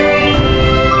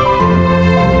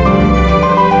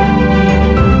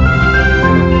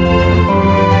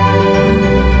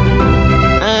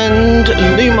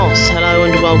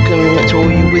welcome to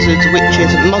all you wizards, witches,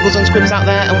 muggles and squibs out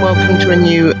there, and welcome to a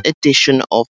new edition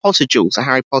of Potter Duels, a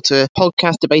Harry Potter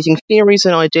podcast debating theories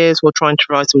and ideas while trying to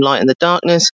provide some light in the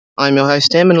darkness. I'm your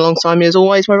host, Tim, and alongside me, as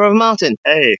always, my brother Martin.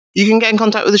 Hey. You can get in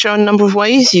contact with the show in a number of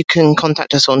ways. You can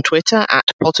contact us on Twitter at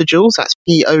PotterDuels, that's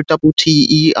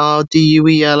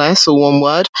POTTERDUELS, all one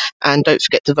word, and don't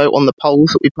forget to vote on the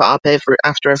polls that we put up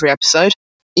after every episode.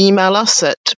 Email us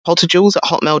at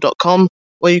potterduels@hotmail.com,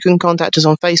 or you can contact us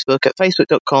on Facebook at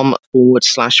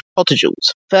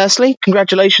facebook.com/potterduels. Firstly,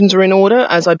 congratulations are in order,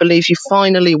 as I believe you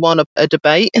finally won a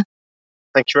debate.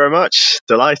 Thank you very much.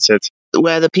 Delighted.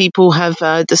 Where the people have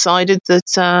decided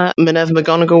that Minerva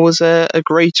McGonagall was a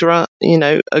greater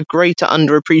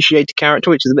underappreciated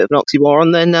character, which is a bit of an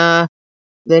oxymoron,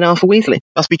 than Arthur Weasley.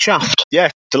 Must be chuffed.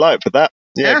 Yeah, delighted with that.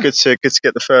 Yeah, good to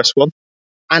get the first one.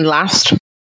 And last.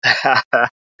 Yeah,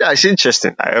 it's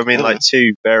interesting though. I mean, like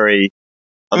two very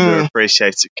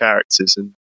underappreciated characters,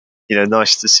 and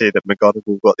nice to see that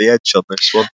McGonagall got the edge on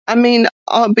this one. I mean,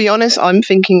 I'll be honest, I'm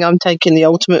thinking I'm taking the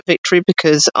ultimate victory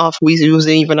because Arthur Weasley was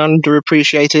even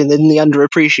underappreciated in the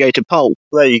underappreciated poll.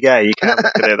 There you go, you can look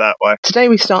at it that way. Today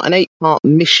we start an 8-part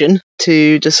mission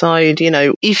to decide,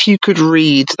 if you could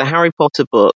read the Harry Potter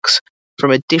books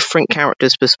from a different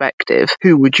character's perspective,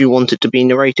 who would you want it to be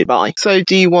narrated by? So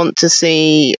do you want to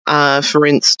see, for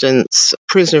instance,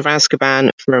 Prisoner of Azkaban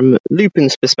from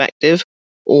Lupin's perspective,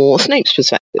 or Snape's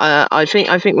perspective? I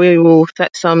think we will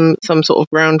set some sort of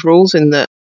ground rules in that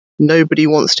nobody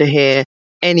wants to hear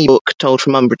any book told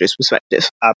from Umbridge's perspective.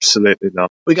 Absolutely not.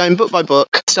 We're going book by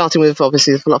book, starting with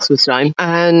obviously the Philosopher's Stone,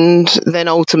 and then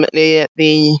ultimately at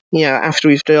the after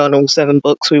we've done all 7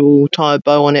 books, we will tie a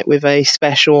bow on it with a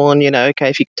special on okay,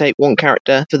 if you could take one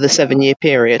character for the 7-year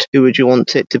period, who would you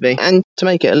want it to be? And to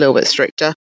make it a little bit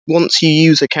stricter, once you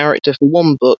use a character for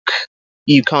one book,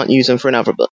 you can't use them for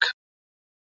another book.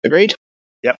 Agreed?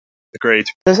 Yep, agreed.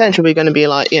 Essentially, we're going to be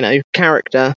like,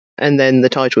 character, and then the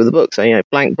title of the book. So,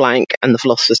 blank, blank, and the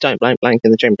Philosopher's Stone, blank, blank,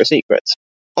 and the Chamber of Secrets.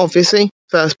 Obviously,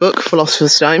 first book,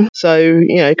 Philosopher's Stone. So,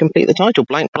 complete the title,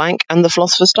 blank, blank, and the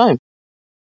Philosopher's Stone.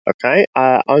 Okay,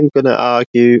 I'm going to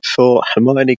argue for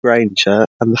Hermione Granger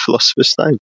and the Philosopher's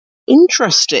Stone.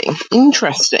 Interesting.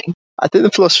 I think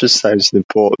the Philosopher's Stone is an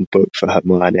important book for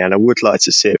Hermione, and I would like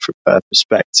to see it from her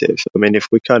perspective. I mean, if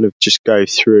we kind of just go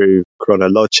through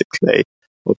chronologically,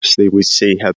 obviously we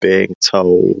see her being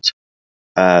told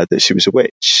that she was a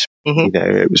witch. Mm-hmm.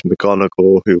 It was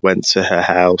McGonagall who went to her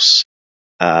house,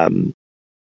 will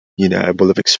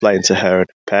have explained to her and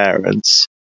her parents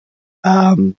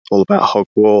all about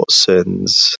Hogwarts, and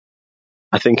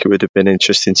I think it would have been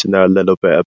interesting to know a little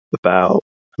bit about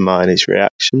Hermione's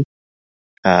reaction.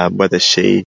 Whether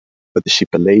she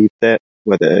believed it,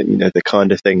 whether the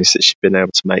kind of things that she'd been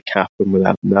able to make happen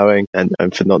without knowing,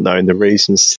 and for not knowing the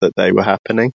reasons that they were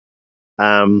happening.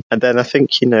 And then I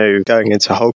think going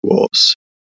into Hogwarts,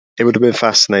 it would have been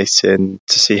fascinating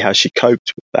to see how she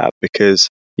coped with that, because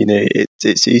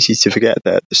it's easy to forget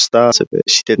that at the start of it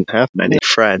she didn't have many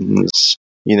friends.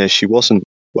 She wasn't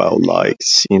well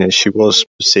liked. She was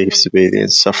perceived to be the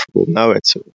insufferable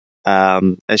know-it-all.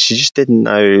 And she just didn't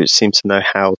seem to know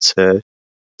how to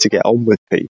get on with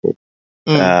people,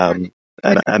 and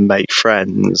make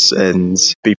friends and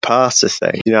be part of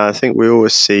things. I think we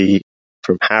always see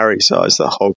from Harry's eyes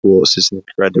that Hogwarts is an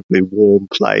incredibly warm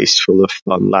place full of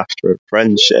fun, laughter and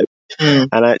friendship. And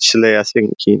actually, I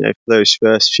think, for those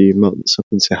first few months up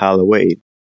until Halloween,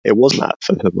 it wasn't that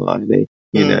for Hermione.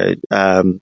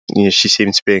 She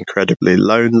seemed to be incredibly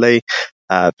lonely,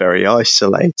 very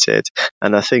isolated,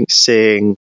 and I think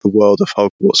seeing the world of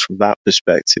Hogwarts from that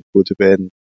perspective would have been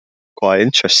quite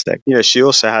interesting. She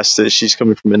also she's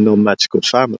coming from a non-magical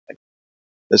family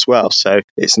as well, so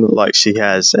it's not like she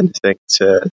has anything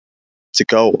to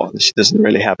go on. She doesn't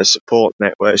really have a support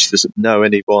network. She doesn't know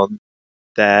anyone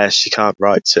there. She can't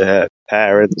write to her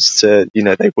parents they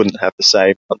wouldn't have the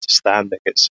same understanding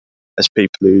as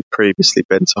people who'd previously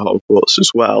been to Hogwarts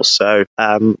as well. So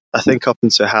I think up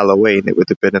until Halloween, it would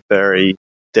have been a very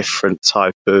different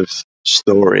type of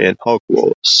story in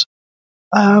Hogwarts.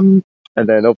 And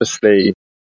then obviously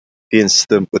the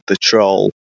incident with the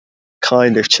troll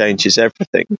kind of changes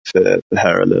everything for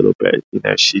her a little bit.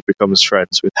 She becomes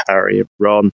friends with Harry and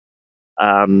Ron,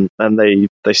 and they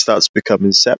start to become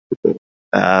inseparable.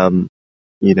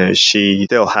 She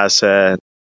still has her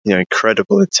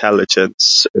incredible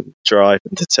intelligence and drive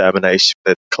and determination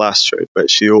in the classroom, but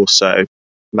she also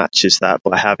matches that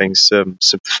by having some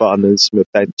fun and some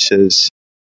adventures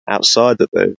outside of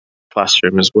the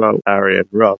classroom as well, Harry and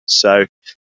Ron. So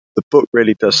the book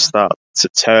really does start to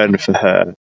turn for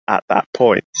her at that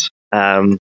point.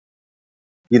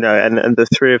 and the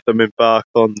three of them embark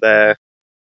on their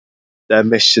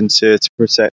mission to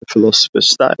protect the Philosopher's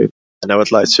Stone. And I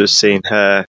would like to have seen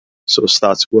her sort of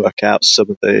start to work out some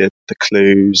of the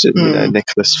clues, and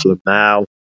Nicholas Flamel.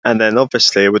 And then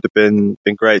obviously it would have been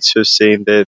great to have seen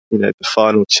the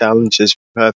final challenges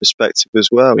from her perspective as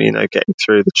well. Getting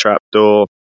through the trapdoor,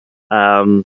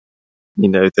 the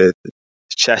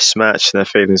chess match and her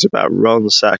feelings about Ron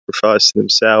sacrificing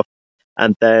himself,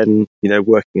 and then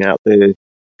working out the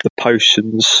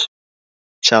potions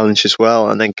challenge as well,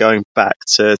 and then going back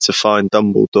to find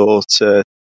Dumbledore to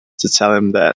tell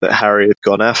him that Harry had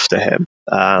gone after him.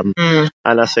 And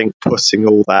I think putting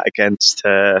all that against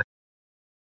her,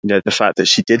 the fact that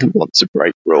she didn't want to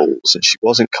break rules and she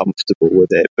wasn't comfortable with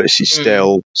it, but she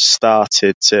still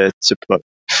started to put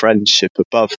friendship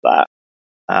above that.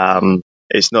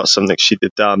 It's not something she'd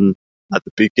have done at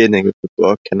the beginning of the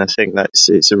book, and I think that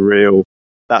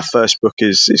first book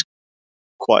is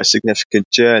quite a significant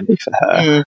journey for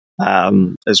her,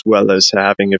 as well as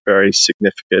having a very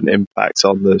significant impact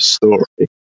on the story.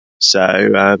 So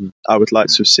I would like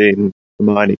to have seen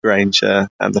Hermione Granger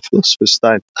and the Philosopher's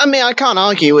Stone. I mean, I can't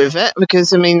argue with it,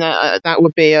 because I mean that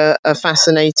would be a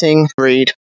fascinating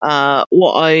read. I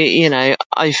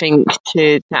think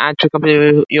to add to a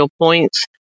couple of your points,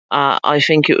 I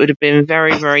think it would have been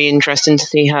very, very interesting to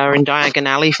see her in Diagon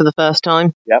Alley for the first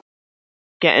time. Yep.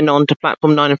 Getting on to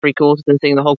platform 9 3/4 and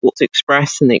seeing the Hogwarts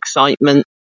Express and the excitement.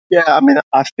 Yeah, I mean,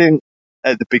 I think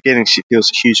at the beginning she feels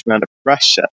a huge amount of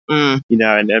pressure, and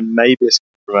maybe it's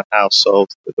from a household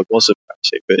that there was a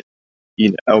pressure, but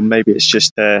or maybe it's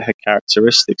just her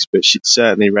characteristics. But she'd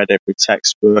certainly read every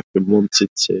textbook and wanted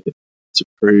to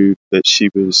prove that she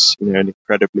was, an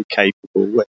incredibly capable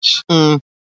witch.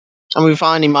 And we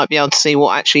finally might be able to see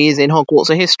what actually is in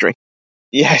Hogwarts history.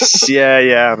 Yes,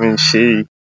 yeah. I mean, she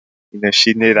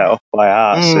knew that off by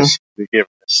heart, so she could have given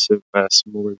us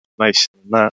some more information on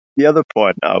that. The other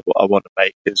point I want to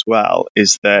make as well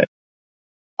is that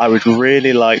I would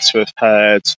really like to have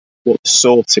heard what the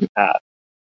Sorting Hat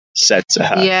said to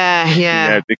her.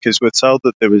 Yeah. Because we're told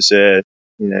that there was a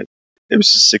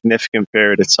significant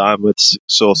period of time where the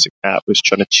Sorting Hat was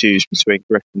trying to choose between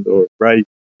Gryffindor and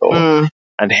Ravenclaw.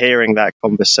 And hearing that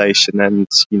conversation, and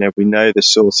we know the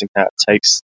Sorting Hat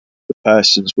takes the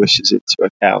person's wishes into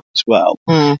account as well.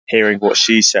 Hearing what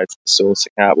she said to the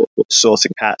Sorting Hat, what the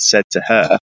Sorting Hat said to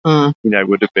her,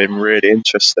 would have been really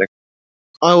interesting.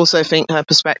 I also think her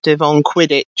perspective on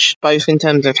Quidditch, both in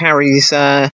terms of Harry's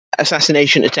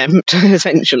assassination attempt,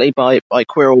 essentially by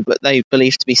Quirrell, but they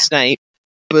believe to be Snape,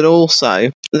 but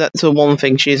also that's the one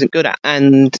thing she isn't good at,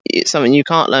 and it's something you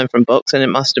can't learn from books, and it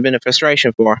must have been a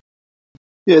frustration for her.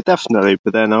 Yeah, definitely.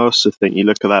 But then I also think you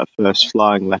look at that first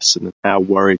flying lesson and how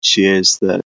worried she is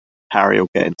that Harry will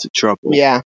get into trouble.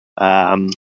 Yeah.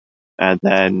 And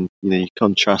then, you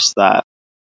contrast that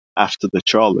after the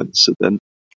troll incident.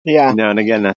 Yeah. And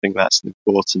again, I think that's an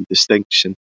important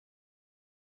distinction.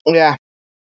 Yeah.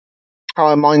 How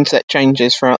her mindset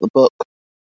changes throughout the book.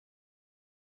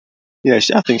 Yeah,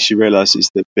 I think she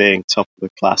realises that being top of the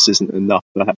class isn't enough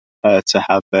for her to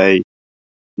have a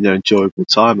enjoyable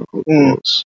time at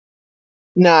Hogwarts.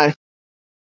 No.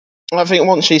 I think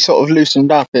once she sort of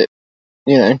loosened up,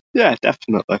 Yeah,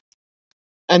 definitely.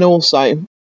 And also,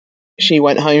 she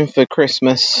went home for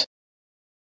Christmas,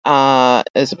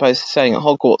 as opposed to staying at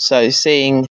Hogwarts. So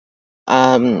seeing,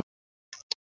 Hermione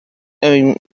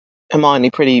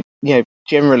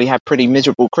generally had pretty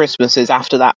miserable Christmases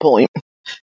after that point.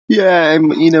 Yeah, and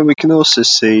we can also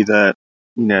see that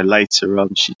later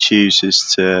on she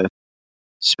chooses to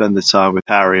spend the time with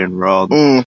Harry and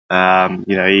Ron.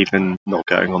 Even not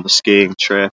going on the skiing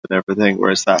trip and everything,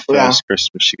 whereas that first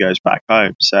Christmas she goes back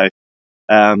home. So,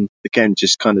 again,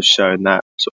 just kind of showing that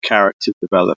sort of character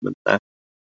development there.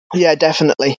 Yeah,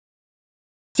 definitely.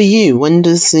 For you, when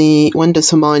does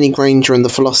Hermione Granger and the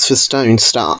Philosopher's Stone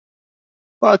start?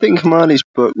 Well, I think Hermione's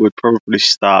book would probably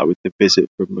start with the visit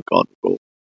from McGonagall.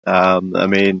 I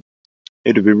mean,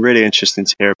 it would be really interesting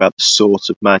to hear about the sort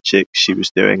of magic she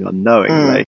was doing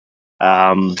unknowingly.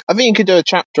 I think you could do a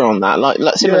chapter on that, like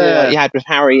similarly like you had with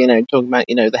Harry, talking about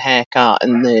the haircut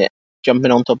and the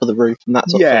jumping on top of the roof and that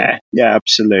sort of thing. Yeah,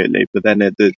 absolutely. But then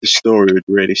the story would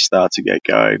really start to get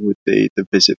going with the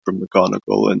visit from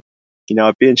McGonagall, and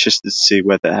I'd be interested to see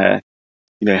whether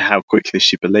how quickly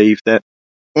she believed it,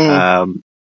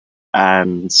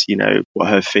 and what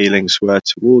her feelings were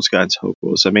towards going to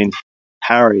Hogwarts. I mean,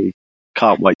 Harry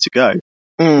can't wait to go,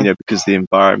 because the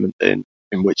environment in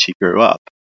which he grew up.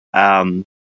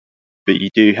 But you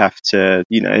do have to,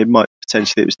 it might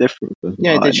potentially it was different for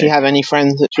Hermione. Yeah, did she have any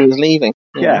friends that she was leaving?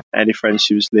 Yeah, any friends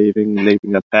she was leaving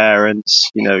her parents,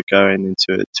 going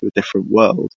into a different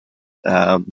world.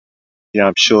 I'm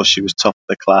sure she was top of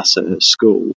the class at her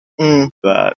school,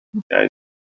 but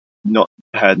not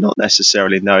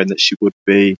necessarily knowing that she would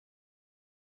be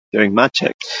doing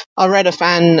magic. I read a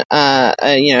fan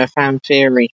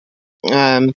theory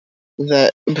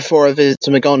that before a visit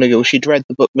to McGonagall, she'd read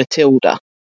the book Matilda,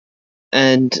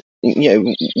 and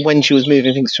when she was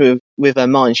moving things through with her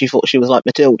mind, she thought she was like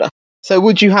Matilda. So,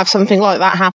 would you have something like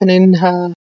that happen in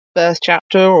her first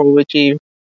chapter, or would you?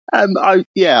 I'd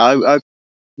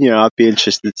be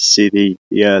interested to see the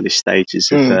early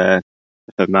stages of her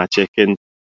magic, and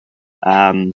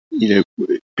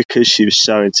because she was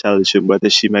so intelligent,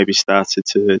 whether she maybe started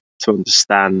to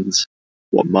understand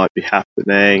what might be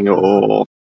happening, or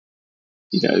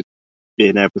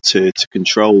being able to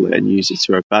control it and use it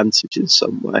to her advantage in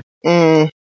some way.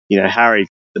 Harry,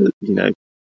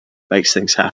 makes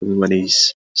things happen when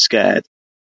he's scared.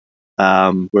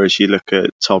 Whereas you look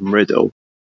at Tom Riddle,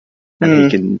 and he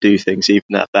can do things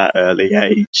even at that early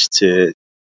age to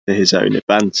his own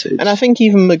advantage. And I think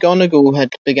even McGonagall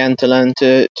had began to learn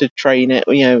to train it,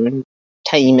 and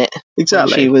tame it.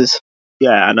 Exactly. She was.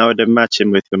 Yeah, and I would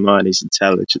imagine with Hermione's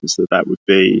intelligence that would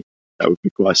be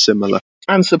quite similar.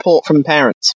 And support from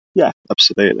parents. Yeah,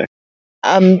 absolutely.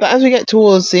 But as we get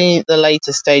towards the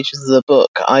later stages of the book,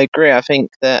 I agree. I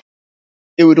think that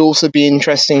it would also be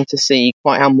interesting to see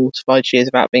quite how mortified she is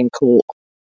about being caught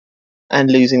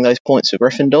and losing those points for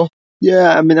Gryffindor.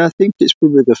 Yeah, I mean, I think it's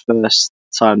probably the first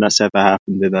time that's ever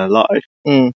happened in her life.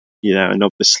 And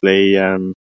obviously,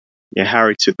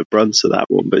 Harry took the brunt of that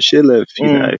one, but she'll have,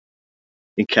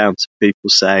 encountered people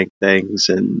saying things,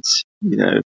 and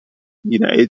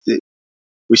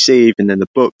we see even in the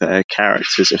book that her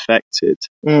character's affected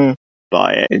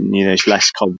by it, and is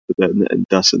less confident and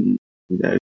doesn't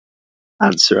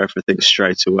answer everything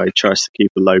straight away, tries to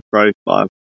keep a low profile.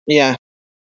 Yeah.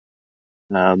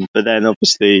 But then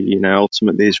obviously,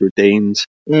 ultimately is redeemed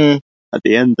at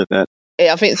the end of it.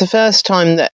 I think it's the first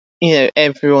time that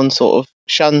everyone sort of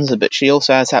shuns her, but she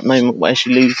also has that moment where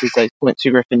she loses those points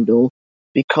to Gryffindor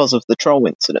because of the troll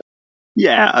incident.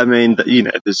 Yeah, I mean,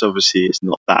 there's obviously it's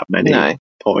not that many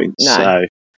points. No. So,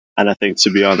 and I think,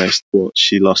 to be honest, what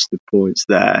she lost the points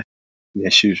there,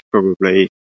 she was probably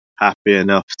happy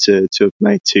enough to have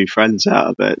made 2 friends out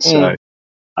of it. So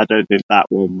I don't think that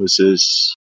one was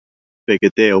as big a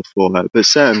deal for her. But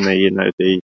certainly,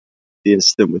 the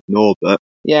incident with Norbert.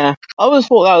 Yeah, I always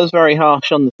thought that was very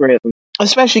harsh on the 3 of them,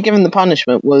 especially given the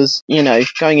punishment was,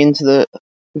 going into the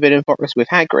Forbidden Forest with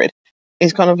Hagrid.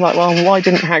 It's kind of like, well, why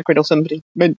didn't Hagrid or somebody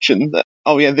mention that,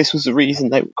 oh yeah, this was the reason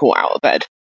they were caught out of bed?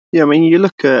 Yeah, I mean, you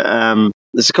look at,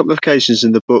 there's a couple of occasions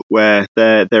in the book where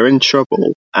they're in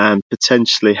trouble and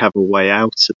potentially have a way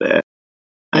out of it,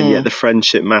 and yet the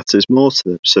friendship matters more to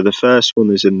them. So the first one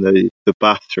is in the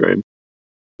bathroom,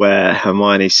 where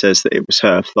Hermione says that it was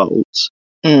her fault.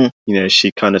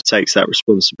 She kind of takes that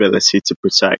responsibility to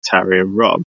protect Harry and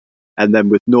Ron. And then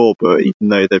with Norbert, even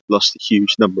though they've lost a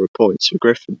huge number of points for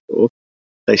Gryffindor,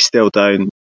 they still don't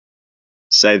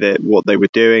say that what they were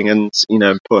doing, and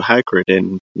put Hagrid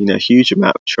in a huge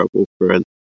amount of trouble for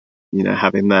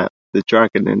having the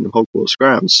dragon in Hogwarts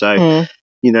grounds. So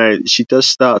she does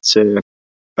start to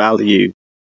value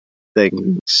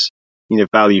things,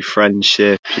 value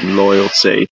friendship and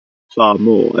loyalty far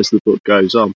more as the book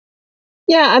goes on.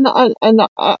 Yeah, and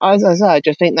as I said, I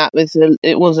just think that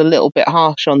it was a little bit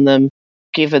harsh on them,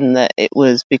 given that it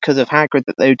was because of Hagrid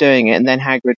that they were doing it, and then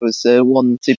Hagrid was the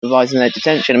one supervising their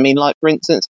detention. I mean, like, for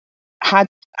instance, had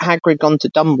Hagrid gone to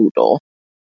Dumbledore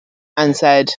and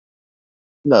said,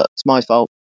 look, it's my fault,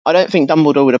 I don't think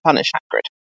Dumbledore would have punished Hagrid.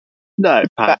 No,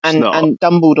 perhaps not. And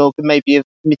Dumbledore could maybe have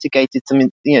mitigated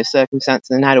some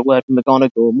circumstances and had a word from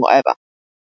McGonagall and whatever.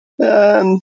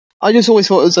 I just always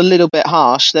thought it was a little bit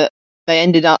harsh that they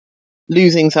ended up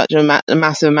losing such a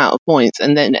massive amount of points,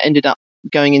 and then ended up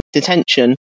going in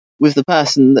detention with the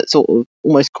person that sort of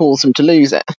almost caused them to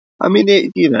lose it. I mean,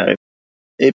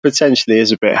 it potentially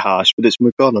is a bit harsh, but it's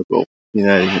McGonagall,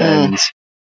 and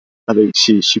I think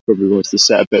she probably wants to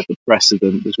set a bit of a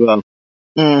precedent as well.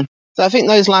 So I think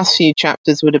those last few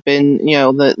chapters would have been,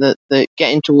 the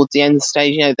getting towards the end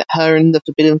stage, that her in the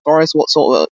Forbidden Forest, what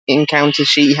sort of encounter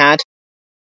she had.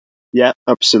 Yeah,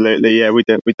 absolutely. Yeah, we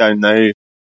don't know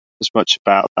as much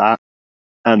about that.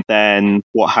 And then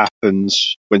what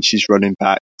happens when she's running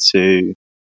back to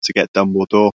get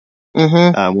Dumbledore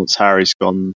once Harry's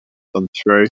gone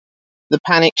through. The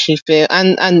panic she feels,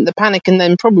 and the panic, and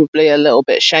then probably a little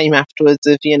bit of shame afterwards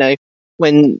of,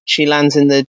 when she lands in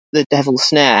the devil's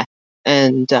snare,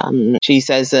 and she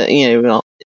says that,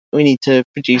 we need to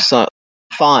produce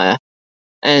fire,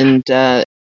 and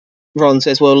Ron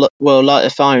says, well, light a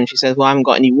fire, and she says, well, I haven't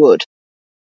got any wood.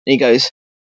 And he goes,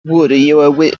 wood, are you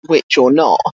a witch or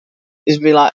not? It'd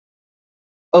be like,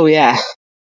 oh yeah,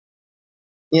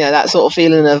 that sort of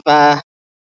feeling of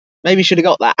maybe should have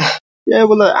got that. Yeah,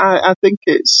 well, I think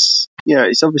it's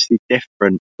obviously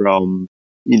different from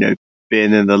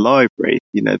being in the library.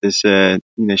 There's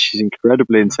she's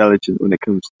incredibly intelligent when it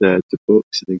comes to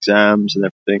books and exams and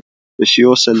everything, but she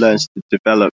also learns to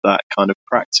develop that kind of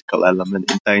practical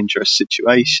element in dangerous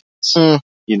situations. So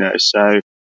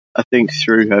I think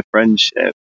through her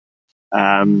friendship,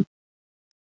 not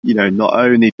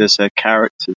only does her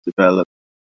character develop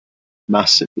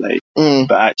massively,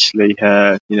 but actually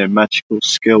her magical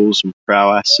skills and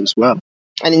prowess as well,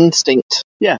 and instinct.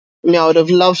 Yeah. I would have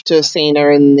loved to have seen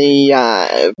her in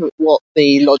the what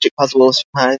the logic puzzle was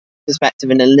from her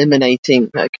perspective in eliminating.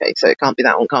 Okay, so it can't be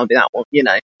that one, can't be that one.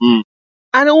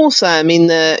 And also, I mean,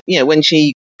 when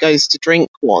she goes to drink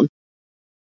one,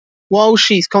 while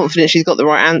she's confident she's got the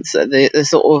right answer, the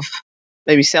sort of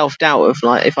maybe self-doubt of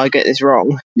like, if I get this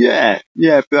wrong. Yeah,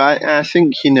 but I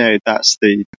think that's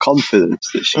the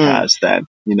confidence that she has then,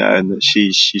 and that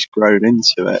she's grown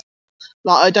into it.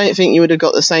 Like, I don't think you would have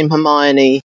got the same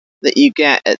Hermione that you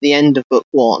get at the end of book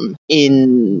 1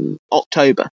 in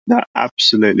October. No,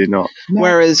 absolutely not. No.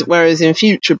 Whereas in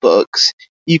future books,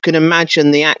 you can imagine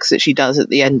the acts that she does at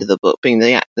the end of the book being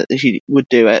the act that she would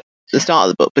do at the start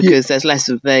of the book, because there's less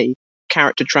of a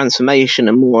character transformation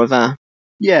and more of a...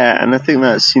 Yeah, and I think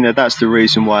that's the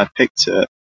reason why I picked her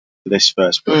for this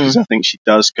first book, because I think she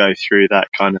does go through that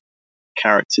kind of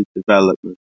character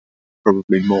development,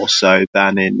 probably more so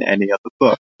than in any other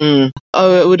book.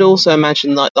 I would also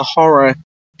imagine like the horror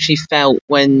she felt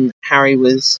when Harry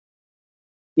was,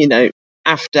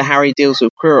 after Harry deals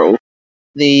with Quirrell,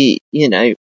 he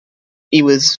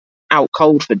was out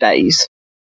cold for days.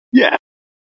 Yeah.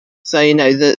 So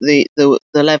the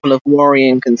level of worry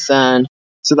and concern.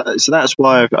 So that's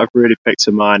why I've really picked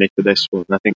Hermione for this one.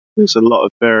 I think there's a lot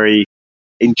of very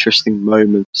interesting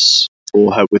moments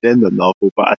for her within the novel,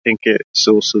 but I think it's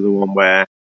also the one where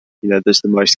there's the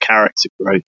most character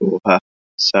growth for her.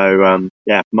 So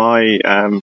my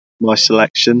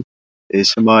selection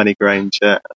is Hermione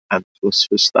Granger and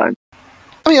Philosopher's Stone.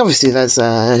 I mean, obviously, there's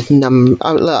I've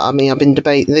been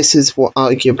debating. This is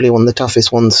arguably one of the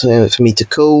toughest ones for me to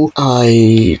call.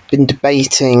 I've been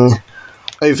debating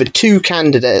over 2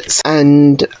 candidates,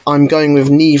 and I'm going with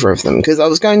neither of them, because I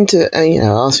was going to, I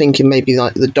was thinking maybe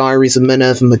like the Diaries of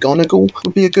Minerva McGonagall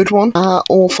would be a good one,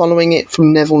 or following it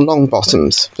from Neville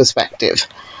Longbottom's perspective.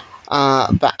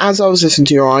 But as I was listening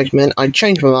to your argument, I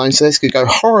changed my mind, so this could go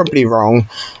horribly wrong,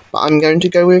 but I'm going to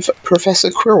go with Professor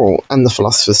Quirrell and the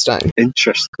Philosopher's Stone.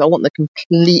 Interesting. I want the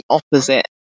complete opposite,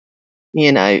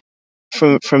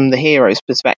 from the hero's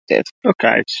perspective.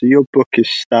 Okay, so your book is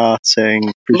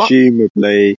starting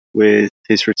presumably with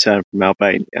his return from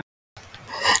Albania.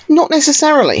 Not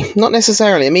necessarily.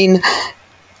 I mean,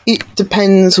 it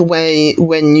depends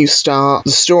when you start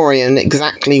the story and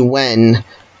exactly when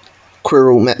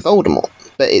Quirrell met Voldemort.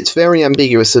 But it's very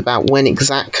ambiguous about when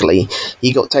exactly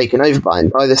he got taken over by him.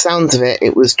 By the sounds of it,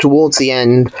 it was towards the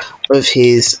end of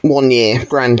his 1-year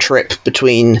grand trip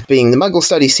between being the Muggle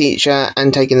Studies teacher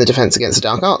and taking the Defense Against the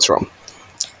Dark Arts role.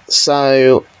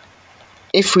 So,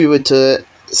 if we were to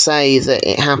say that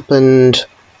it happened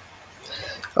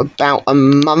about a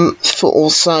month or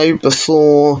so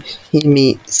before he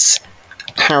meets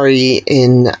Harry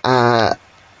in the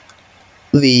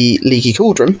Leaky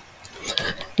Cauldron,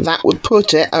 that would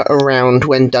put it at around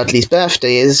when Dudley's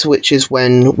birthday is, which is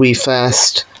when we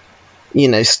first,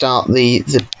 start the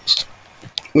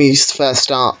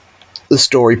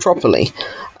story properly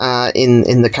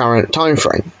in the current time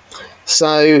frame.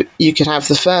 So you could have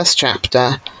the first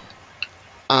chapter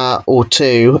or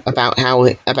 2 about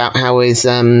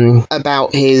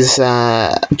his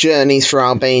journeys through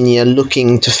Albania,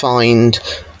 looking to find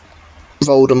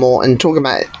Voldemort, and talk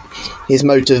about his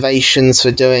motivations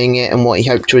for doing it and what he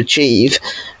hoped to achieve.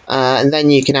 And then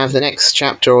you can have the next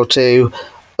chapter or 2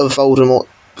 of Voldemort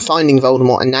finding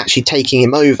Voldemort and actually taking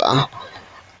him over, or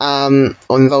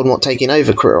Voldemort taking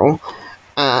over Quirrell.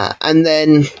 And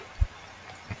then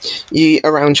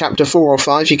around chapter 4 or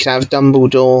 5, you could have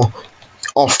Dumbledore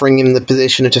offering him the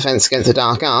position of Defense Against the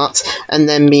Dark Arts, and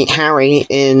then meet Harry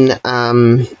in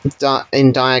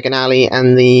Diagon Alley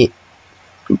and the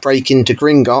break into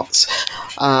Gringotts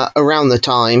around the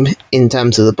time, in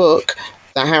terms of the book,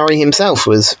 that Harry himself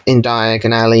was in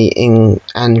Diagon Alley and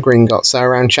Gringotts, so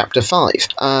around chapter 5.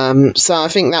 So I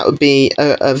think that would be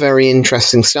a very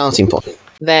interesting starting point.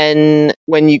 Then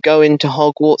when you go into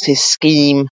Hogwarts, his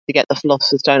scheme to get the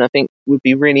Philosopher's Stone, I think, would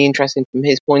be really interesting from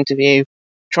his point of view.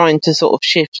 Trying to sort of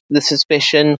shift the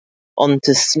suspicion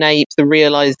onto Snape, the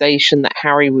realization that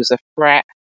Harry was a threat,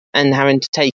 and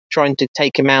trying to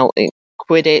take him out in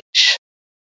Quidditch.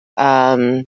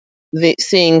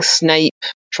 Seeing Snape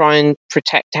try and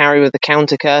protect Harry with a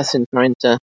counter curse and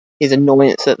his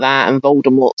annoyance at that, and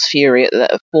Voldemort's fury at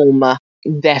that a former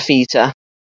Death Eater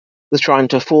was trying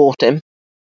to thwart him.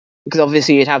 Because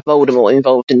obviously you'd have Voldemort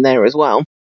involved in there as well.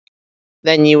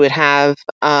 Then you would have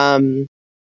him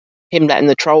letting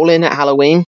the troll in at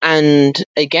Halloween, and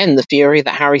again the fury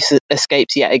that Harry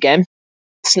escapes yet again.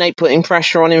 Snape putting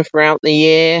pressure on him throughout the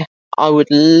year. I would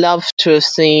love to have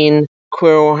seen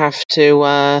Quirrell have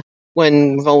to,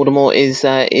 when Voldemort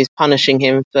is punishing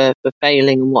him for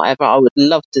failing and whatever, I would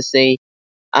love to see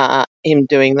him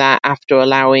doing that after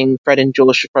allowing Fred and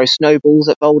George to throw snowballs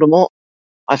at Voldemort.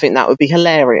 I think that would be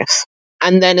hilarious.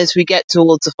 And then as we get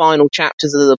towards the final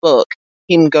chapters of the book,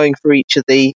 him going through each of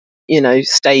the,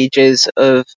 stages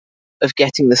of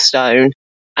getting the stone,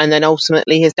 and then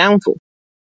ultimately his downfall.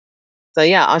 So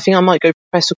yeah, I think I might go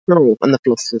Professor Quirrell and the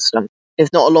Philosopher's Stone.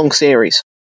 It's not a long series.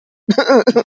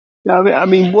 Yeah, I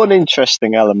mean, one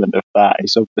interesting element of that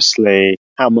is obviously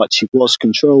how much he was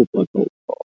controlled by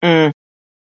Voldemort.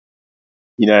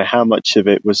 How much of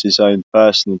it was his own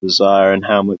personal desire and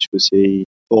how much was he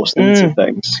forced into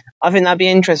things. I think that'd be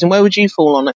interesting. Where would you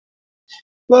fall on it?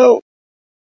 Well,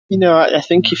 I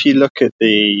think if you look at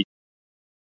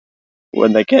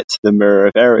when they get to the Mirror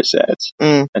of Erised,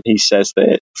 and he says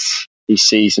that he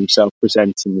sees himself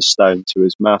presenting the stone to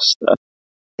his master.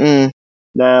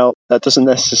 Now, that doesn't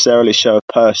necessarily show a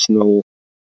personal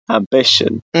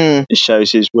ambition. It shows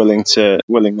his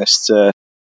willingness to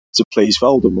please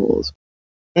Voldemort.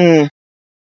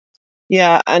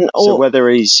 Yeah, and so whether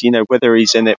he's in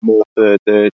it more for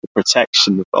the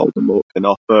protection that Voldemort can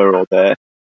offer, or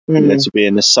to be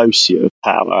an associate of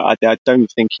power, I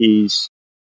don't think he's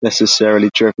necessarily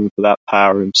driven for that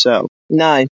power himself.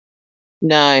 No.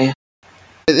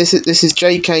 This is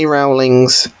J.K.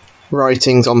 Rowling's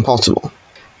writings on Pottermore.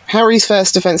 Harry's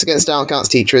first defence against dark arts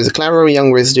teacher is a clever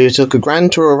young wizard who took a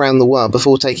grand tour around the world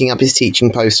before taking up his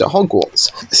teaching post at Hogwarts.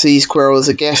 Sees Quirrell as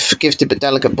a gifted but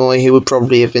delicate boy who would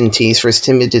probably have been teased for his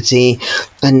timidity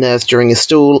and nerves during his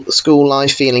school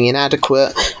life, feeling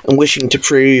inadequate and wishing to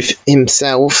prove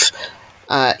himself.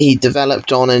 He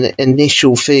developed on an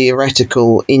initial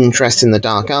theoretical interest in the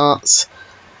dark arts.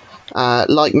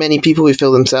 Like many people who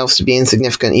feel themselves to be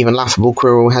insignificant, even laughable,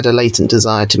 Quirrell had a latent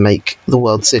desire to make the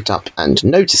world sit up and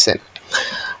notice him.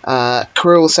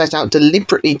 Quirrell set out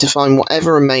deliberately to find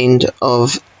whatever remained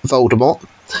of Voldemort,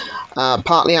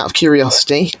 partly out of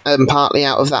curiosity and partly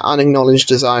out of that unacknowledged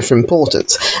desire for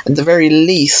importance. At the very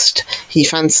least, he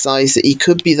fantasized that he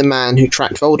could be the man who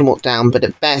tracked Voldemort down, but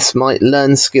at best might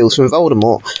learn skills from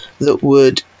Voldemort that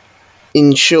would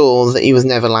ensure that he was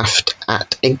never laughed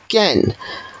at again.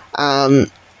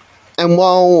 And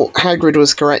while Hagrid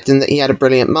was correct in that he had a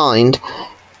brilliant mind,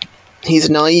 his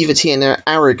naivety and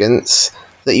arrogance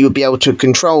that he would be able to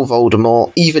control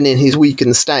Voldemort, even in his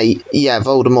weakened state,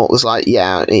 Voldemort was like,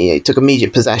 he took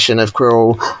immediate possession of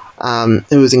Quirrell,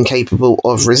 who was incapable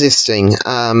of resisting.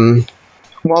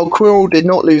 While Quirrell did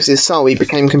not lose his soul, he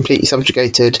became completely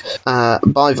subjugated by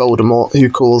Voldemort,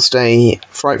 who caused a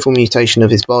frightful mutation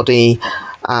of his body.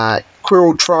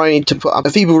 Quirrell tried to put up a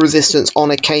feeble resistance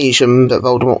on occasion, but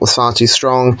Voldemort was far too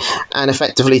strong and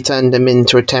effectively turned him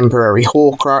into a temporary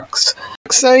Horcrux.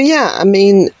 So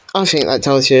I think that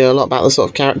tells you a lot about the sort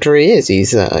of character he is.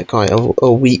 He's quite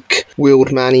a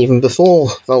weak-willed man even before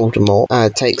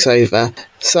Voldemort takes over.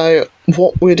 So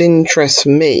what would interest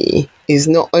me is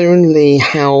not only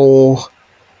how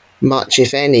much,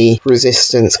 if any,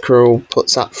 resistance Quirrell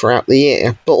puts up throughout the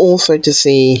year, but also to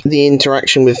see the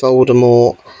interaction with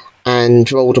Voldemort and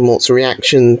Voldemort's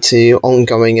reaction to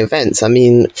ongoing events.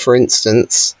 For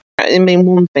instance,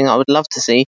 one thing I would love to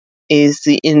see is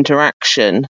the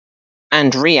interaction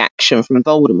and reaction from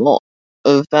Voldemort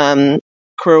of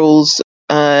Quirrell's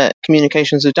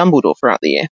communications with Dumbledore throughout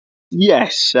the year.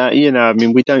 Yes,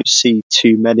 we don't see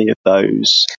too many of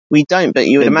those. We don't, but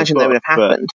you would imagine they would have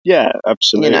happened. Yeah,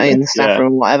 absolutely. In the staff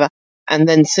room or whatever. And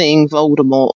then seeing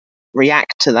Voldemort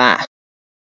react to that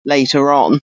later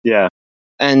on. Yeah.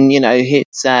 And,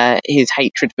 his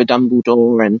hatred for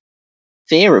Dumbledore and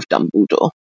fear of Dumbledore.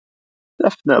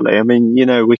 Definitely.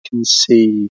 We can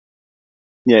see,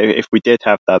 if we did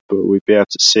have that book, we'd be able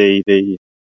to see the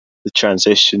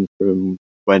transition from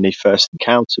when he first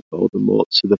encountered Voldemort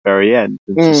to the very end,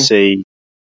 and to see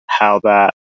how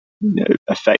that,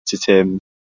 affected him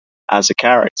as a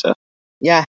character.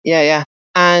 Yeah.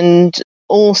 And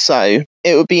also,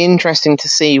 it would be interesting to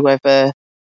see whether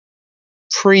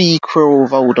pre-Quirrell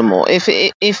Voldemort,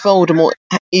 if Voldemort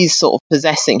is sort of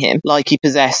possessing him, like he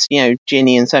possessed,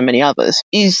 Ginny and so many others,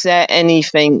 is there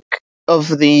anything of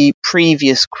the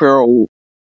previous Quirrell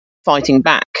fighting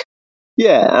back?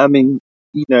 Yeah, I mean,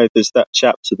 there's that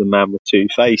chapter, The Man with Two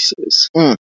Faces,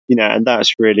 and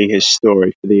that's really his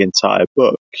story for the entire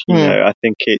book. I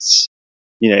think it's,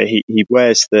 he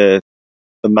wears the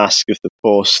mask of the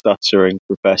poor stuttering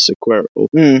Professor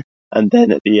Quirrell, and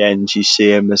then at the end you see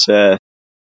him as a,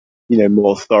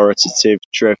 more authoritative,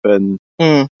 driven,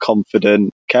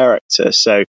 confident character.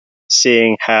 So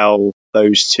seeing how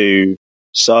those two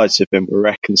sides of him were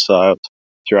reconciled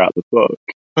throughout the book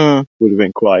would have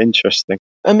been quite interesting.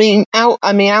 I mean,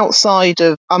 outside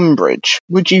of Umbridge,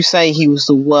 would you say he was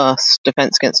the worst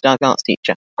Defense Against Dark Arts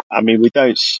teacher? I mean, we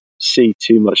don't see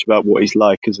too much about what he's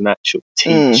like as an actual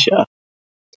teacher.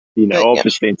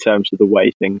 Obviously, in terms of the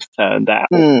way things turned out,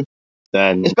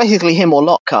 then it's basically him or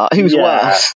Lockhart. Who's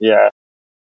worse? Yeah.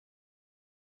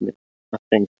 I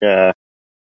think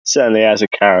certainly as a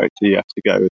character, you have to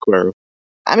go with Quirrell.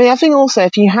 I mean, I think also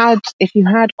if you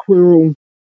had Quirrell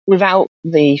without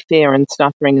the fear and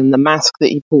stuttering and the mask that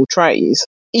he portrays,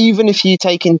 even if you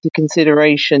take into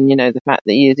consideration, the fact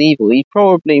that he is evil, he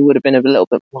probably would have been a little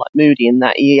bit like moody in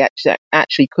that he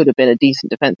actually could have been a decent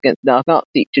Defense Against Dark Arts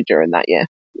teacher during that year.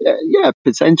 Yeah,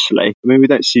 potentially. I mean, we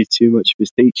don't see too much of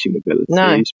his teaching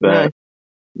abilities, but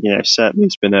certainly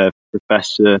he's been a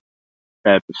professor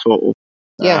there before,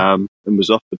 and was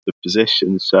offered the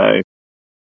position. So,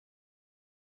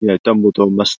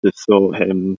 Dumbledore must have thought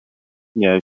him,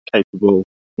 capable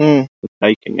of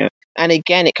taking it. And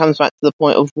again, it comes back to the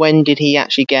point of when did he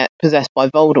actually get possessed by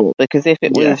Voldemort? Because if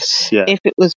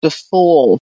it was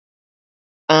before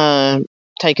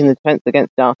taking the Defense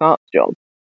Against Dark Arts job,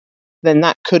 then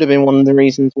that could have been one of the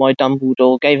reasons why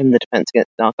Dumbledore gave him the Defense Against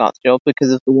Dark Arts job,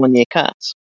 because of the 1-year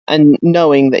curse. And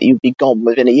knowing that you'd be gone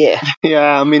within a year.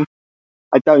 Yeah, I mean,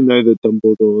 I don't know that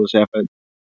Dumbledore's ever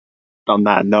done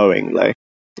that knowingly.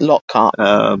 Lockhart.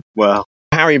 Well,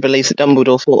 Harry believes that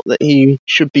Dumbledore thought that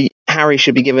Harry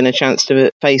should be given a chance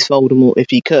to face Voldemort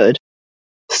if he could.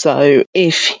 So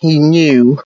if he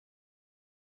knew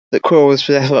that Quirrell was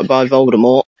possessed by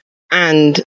Voldemort,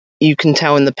 and you can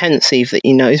tell in the pensieve that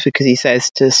he knows because he says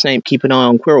to Snape, keep an eye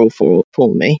on Quirrell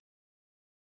for me,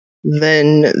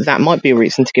 then that might be a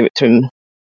reason to give it to him,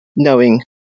 knowing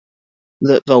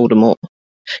that Voldemort...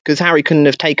 Because Harry couldn't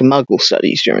have taken Muggle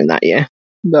studies during that year.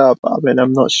 No, but I mean,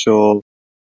 I'm not sure.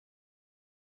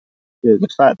 The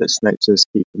fact that Snape says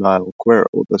keep an eye on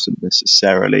Quirrell doesn't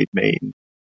necessarily mean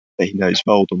that he knows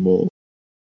Voldemort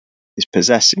is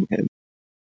possessing him.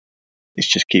 It's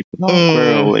just keep an eye on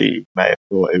Quirrell. He may have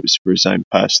thought it was for his own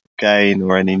personal gain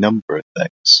or any number of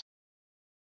things.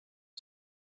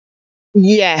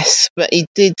 Yes, but he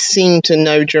did seem to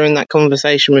know during that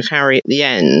conversation with Harry at the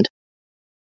end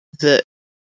that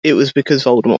it was because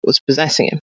Voldemort was possessing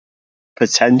him.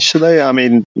 Potentially. I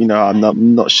mean,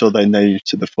 I'm not sure they know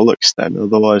to the full extent.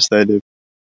 Otherwise, they'd have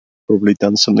probably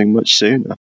done something much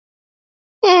sooner.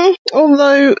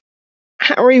 Although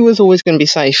Harry was always going to be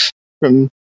safe from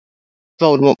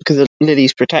Voldemort because of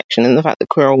Lily's protection and the fact that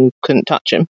Quirrell couldn't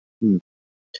touch him.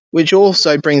 Which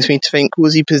also brings me to think,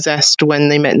 was he possessed when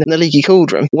they met in the Leaky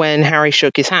Cauldron, when Harry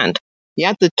shook his hand? He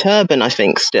had the turban, I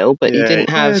think, still, but he didn't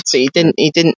have. But he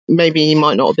didn't. Maybe he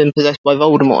might not have been possessed by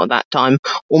Voldemort at that time,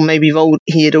 or maybe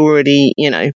he had already,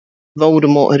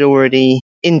 Voldemort had already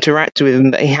interacted with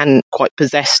him, but he hadn't quite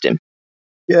possessed him.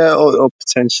 Yeah, or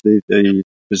potentially the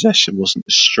possession wasn't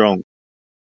as strong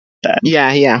then.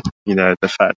 Yeah. The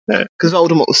fact that because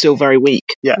Voldemort was still very weak.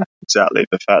 Yeah, exactly.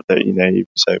 The fact that he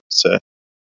was able to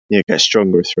get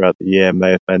stronger throughout the year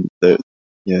may have meant that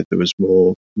there was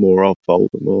more of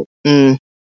Voldemort.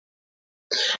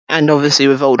 And obviously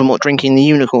with Voldemort drinking the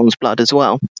unicorn's blood as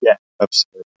well. Yeah,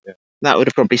 absolutely. Yeah. That would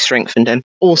have probably strengthened him.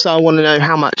 Also, I want to know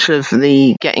how much of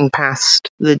the getting past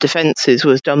the defences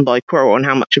was done by Quirrell and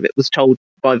how much of it was told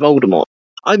by Voldemort.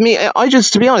 I mean,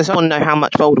 to be honest, I want to know how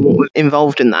much Voldemort was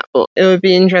involved in that book. It would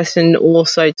be interesting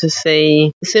also to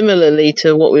see, similarly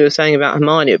to what we were saying about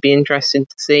Hermione, it would be interesting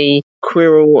to see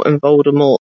Quirrell and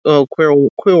Voldemort, or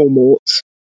Quirrellmort's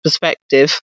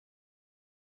perspective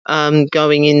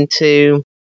going into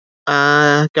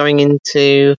the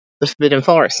Forbidden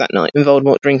Forest that night, and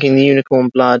Voldemort drinking the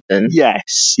unicorn blood, and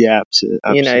yes, yeah,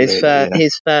 absolutely.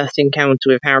 His first encounter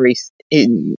with Harry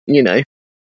in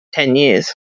 10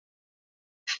 years.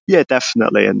 Yeah,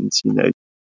 definitely, and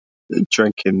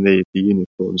drinking the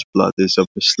unicorn's blood is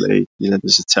obviously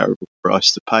there's a terrible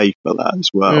price to pay for that as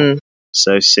well.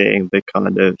 So seeing the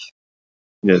kind of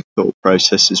thought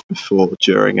processes before,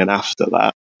 during, and after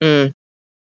that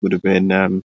would have been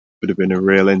a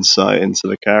real insight into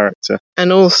the character.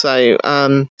 And also,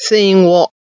 seeing what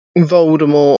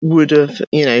Voldemort would have,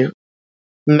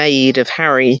 made of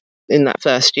Harry in that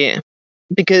first year,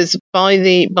 because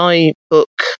by book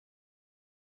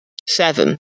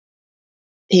 7,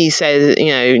 he says,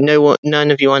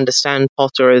 none of you understand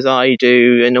Potter as I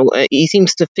do, and he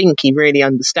seems to think he really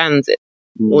understands it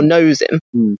or knows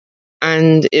him,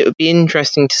 and it would be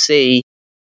interesting to see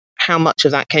how much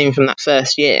of that came from that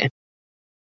first year,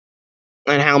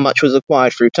 and how much was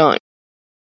acquired through time.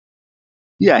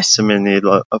 Yes, I mean, you'd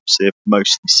obviously have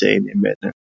mostly seen him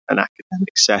in an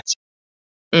academic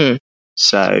setting.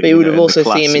 So, but you would have also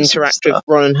seen him interact with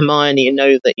Ron and Hermione and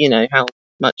know that, how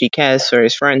much he cares for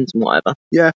his friends and whatever.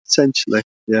 Yeah, potentially,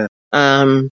 yeah.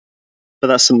 But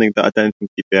that's something that I don't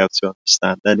think he'd be able to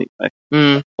understand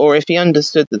anyway. Or if he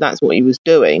understood that that's what he was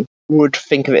doing, would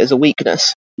think of it as a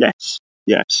weakness. Yes,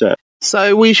 yeah, sure.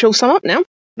 So we shall sum up now.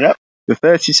 Yep. The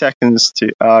 30 seconds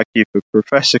to argue for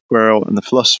Professor Quirrell and the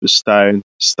Philosopher's Stone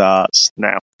starts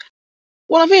now.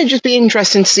 Well, I think it'd just be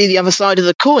interesting to see the other side of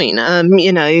the coin.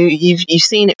 You've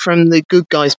seen it from the good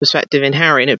guy's perspective in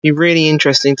Harry, and it'd be really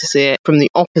interesting to see it from the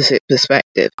opposite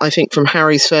perspective. I think from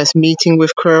Harry's first meeting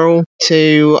with Quirrell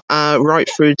to right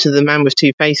through to the Man with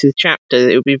Two Faces chapter,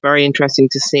 it would be very interesting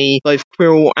to see both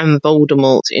Quirrell and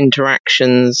Voldemort's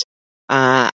interactions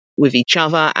with each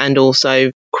other, and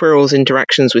also Quirrell's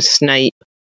interactions with Snape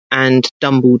and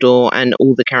Dumbledore and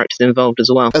all the characters involved as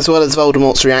well. As well as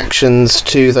Voldemort's reactions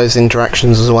to those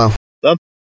interactions as well.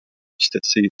 Stuck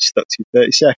to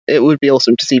 30 seconds. It would be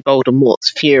awesome to see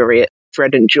Voldemort's fury at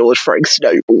Fred and George throwing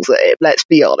snowballs at him. Let's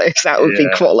be honest, that would be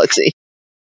quality.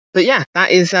 But yeah,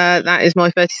 that is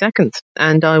my 30 seconds.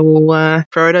 And I will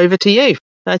throw it over to you.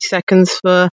 30 seconds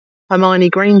for Hermione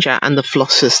Granger and the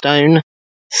Philosopher's Stone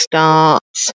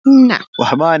starts now. Well,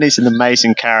 Hermione's an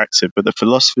amazing character, but the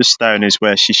Philosopher's Stone is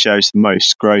where she shows the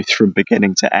most growth from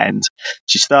beginning to end.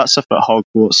 She starts off at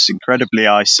Hogwarts incredibly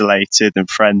isolated and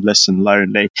friendless and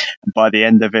lonely, and by the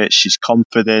end of it, she's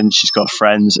confident, she's got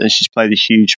friends, and she's played a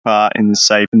huge part in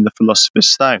saving the Philosopher's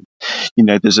Stone.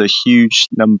 There's a huge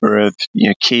number of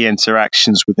key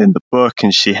interactions within the book,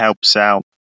 and she helps out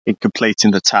in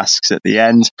completing the tasks at the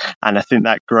end, and I think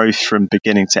that growth from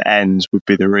beginning to end would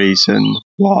be the reason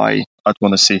why I'd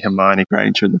want to see Hermione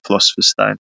Granger in the Philosopher's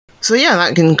Stone. So yeah,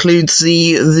 that concludes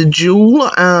the duel,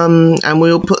 and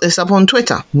we'll put this up on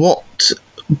Twitter. What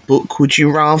book would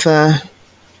you rather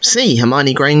see,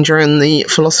 Hermione Granger and the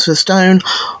Philosopher's Stone,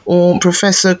 or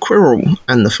Professor Quirrell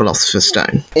and the Philosopher's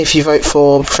Stone? If you vote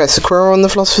for Professor Quirrell and the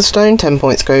Philosopher's Stone, 10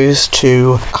 points goes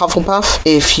to Hufflepuff.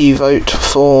 If you vote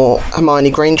for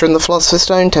Hermione Granger and the Philosopher's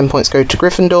Stone, 10 points go to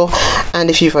Gryffindor. And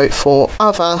if you vote for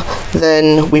other,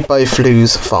 then we both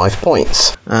lose 5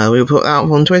 points. We'll put that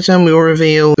up on Twitter, and we'll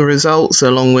reveal the results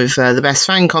along with the best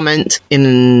fan comment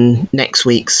in next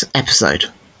week's episode.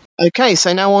 Okay,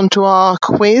 so now on to our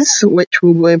quiz, which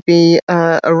will be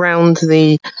around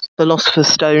the Philosopher's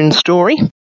Stone story.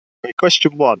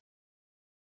 Question 1.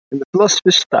 In the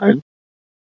Philosopher's Stone,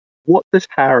 what does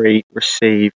Harry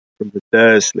receive from the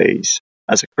Dursleys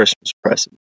as a Christmas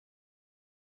present?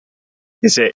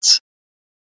 Is it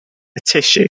a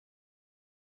tissue?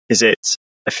 Is it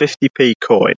a 50p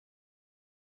coin?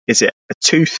 Is it a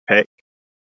toothpick?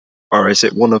 Or is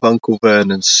it one of Uncle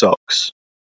Vernon's socks?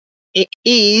 It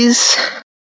is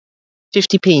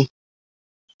 50p.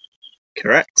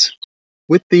 Correct.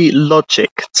 With the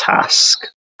logic task,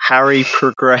 Harry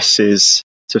progresses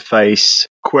to face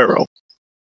Quirrell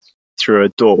through a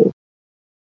door.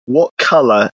 What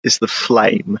colour is the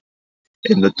flame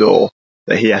in the door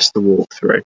that he has to walk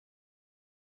through?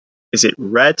 Is it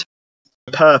red,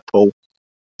 purple?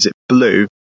 Is it blue?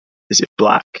 Is it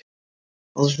black?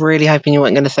 I was really hoping you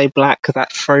weren't going to say black, because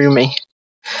that threw me.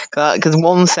 Because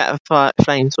one set of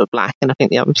flames were black, and I think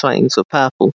the other flames were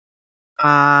purple.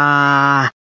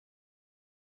 I'm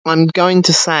going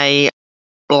to say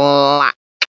black.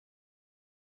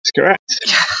 That's correct.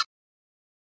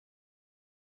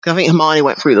 I think Hermione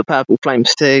went through the purple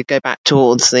flames to go back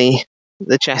towards the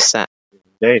chess set.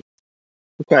 Indeed.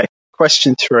 Okay,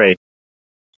 question 3.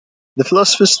 The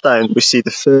Philosopher's Stone, we see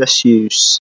the first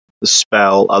use of the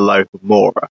spell Aloha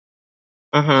Mora.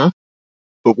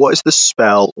 But what is the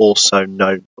spell also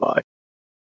known by?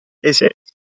 Is it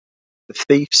the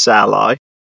thief's ally,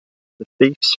 the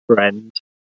thief's friend,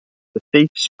 the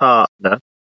thief's partner,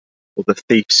 or the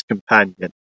thief's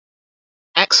companion?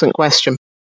 Excellent question.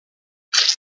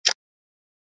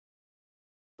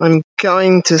 I'm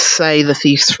going to say the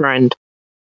thief's friend.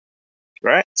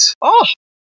 Correct. Oh!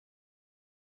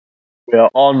 We are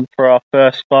on for our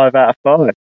first 5 out of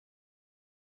 5.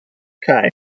 Okay.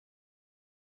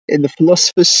 In the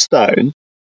Philosopher's Stone,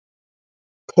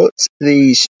 put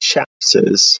these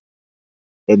chapters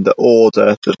in the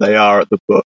order that they are at the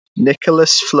book.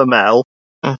 Nicholas Flamel,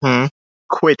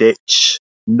 Quidditch,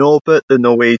 Norbert the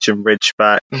Norwegian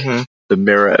Ridgeback, the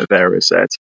Mirror of Erised.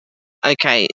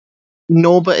 Okay,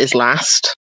 Norbert is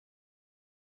last.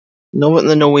 Norbert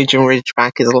the Norwegian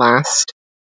Ridgeback is last.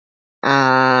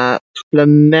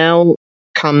 Flamel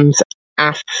comes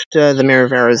after the Mirror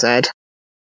of Erised,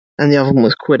 and the other one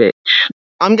was Quidditch.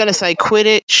 I'm going to say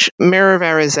Quidditch, Mirror of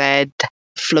Erised,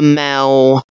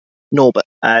 Flamel, Norbert.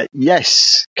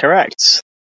 Yes, correct.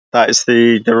 That is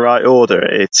the right order.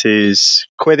 It is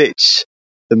Quidditch,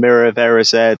 the Mirror of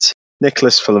Erised,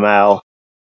 Nicholas Flamel,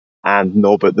 and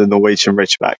Norbert the Norwegian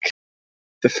Ridgeback.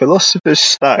 The Philosopher's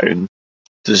Stone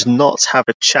does not have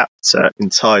a chapter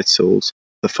entitled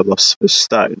The Philosopher's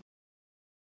Stone.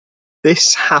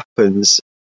 This happens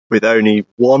with only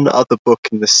one other book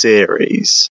in the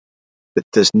series that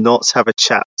does not have a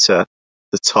chapter,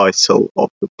 the title of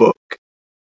the book.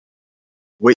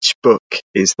 Which book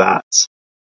is that?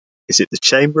 Is it The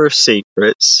Chamber of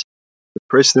Secrets, The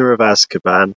Prisoner of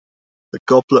Azkaban, The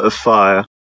Goblet of Fire,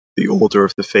 The Order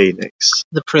of the Phoenix?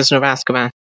 The Prisoner of Azkaban.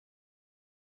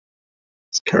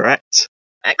 That's correct.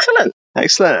 Excellent.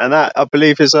 Excellent. And that, I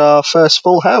believe, is our first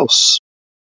full house.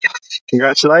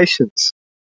 Congratulations.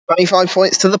 25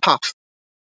 points to the puff.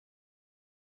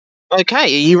 Okay, are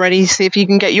you ready to see if you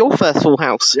can get your first full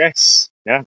house? Yes.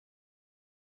 Yeah.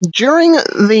 During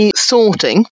the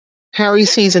sorting, Harry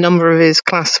sees a number of his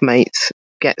classmates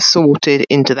get sorted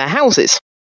into their houses.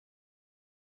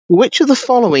 Which of the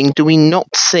following do we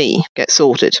not see get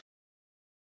sorted?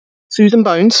 Susan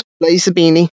Bones, Blaise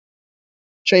Zabini,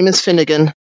 Seamus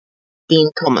Finnegan,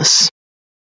 Dean Thomas.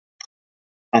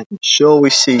 I'm sure we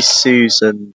see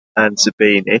Susan and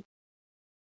Zabini.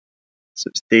 So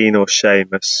it's Dean or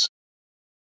Seamus.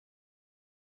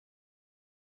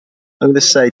 I'm going to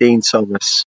say Dean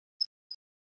Thomas.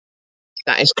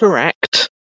 That is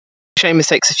correct. Seamus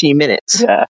takes a few minutes.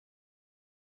 Yeah.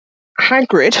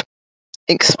 Hagrid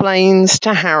explains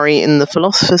to Harry in the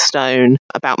Philosopher's Stone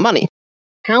about money.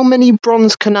 How many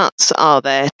bronze knuts are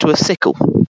there to a sickle?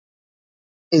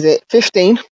 Is it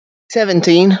 15,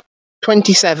 17,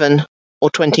 27, or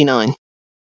 29?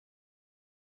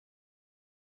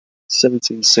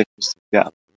 17 sickles to the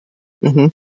gap. Mm-hmm.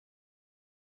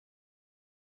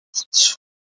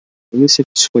 I'm going to say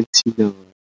 29.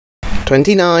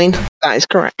 29. That is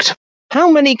correct.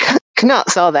 How many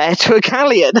knuts are there to a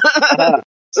galleon?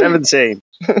 17.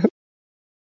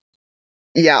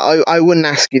 Yeah, I wouldn't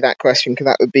ask you that question because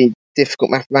that would be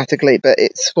difficult mathematically, but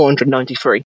it's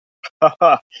 493.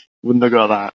 Wouldn't have got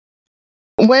that.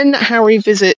 When Harry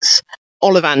visits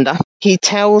Ollivander, he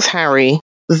tells Harry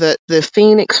that the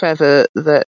phoenix feather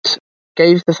that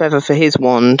gave the feather for his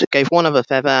wand gave one other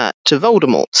feather to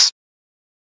Voldemort's,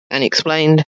 and he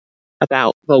explained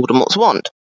about Voldemort's wand.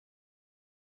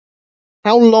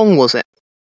 How long was it?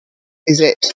 Is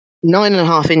it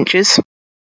 9.5 inches,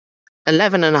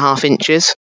 11.5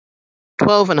 inches,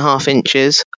 12.5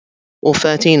 inches, or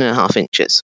 13.5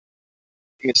 inches?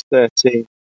 I think it's 13.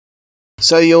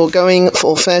 So you're going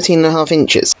for 13.5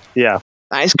 inches. Yeah.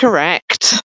 That is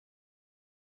correct.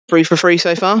 3 for 3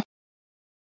 so far.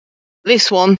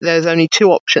 This one, there's only 2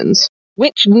 options.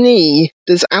 Which knee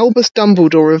does Albus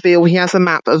Dumbledore reveal he has a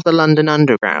map of the London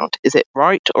Underground? Is it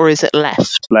right or is it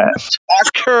left? Left.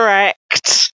 That's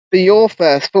correct. For your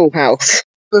first full house.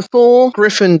 Before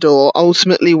Gryffindor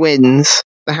ultimately wins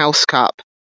the House Cup,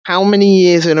 how many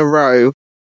years in a row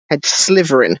had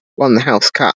Slytherin won the House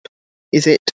Cup? Is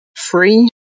it 3?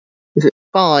 Is it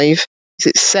 5? Is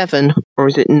it 7? Or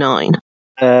is it 9?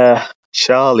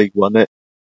 Charlie won it.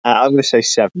 I'm going to say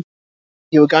 7.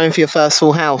 You were going for your first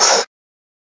full house.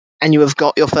 And you have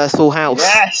got your first full house.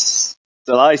 Yes!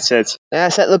 Delighted. Yeah,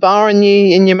 set the bar and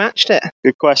you matched it.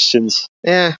 Good questions.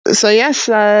 Yeah. So yes,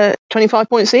 25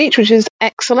 points each, which is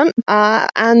excellent.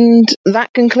 And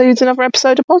that concludes another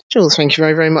episode of Podules. Thank you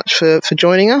very, very much for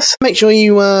joining us. Make sure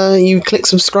you click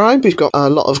subscribe. We've got a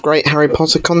lot of great Harry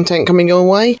Potter content coming your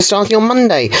way, starting on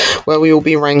Monday, where we will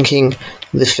be ranking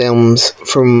the films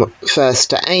from 1st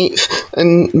to 8th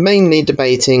and mainly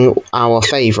debating our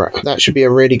favourite. That should be a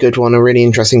really good one, a really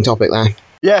interesting topic there.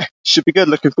 Yeah, should be good.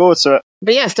 Looking forward to it.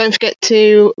 But yes, don't forget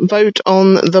to vote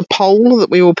on the poll that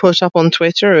we will put up on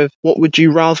Twitter of what would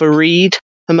you rather read,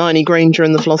 Hermione Granger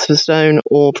and the Philosopher's Stone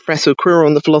or Professor Quirrell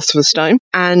and the Philosopher's Stone.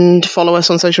 And follow us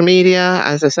on social media.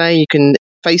 As I say, you can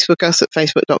Facebook us at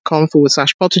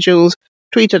facebook.com/Potajules,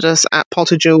 tweet at us at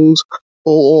Potajules,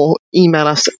 or email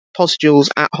us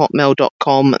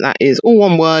podduels@hotmail.com. That is all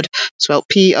one word, spelled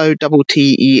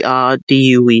POTTERDUELS.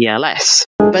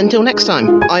 But until next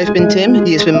time, I've been Tim,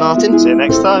 he has been Martin. See you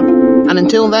next time. And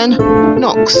until then,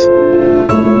 Nox.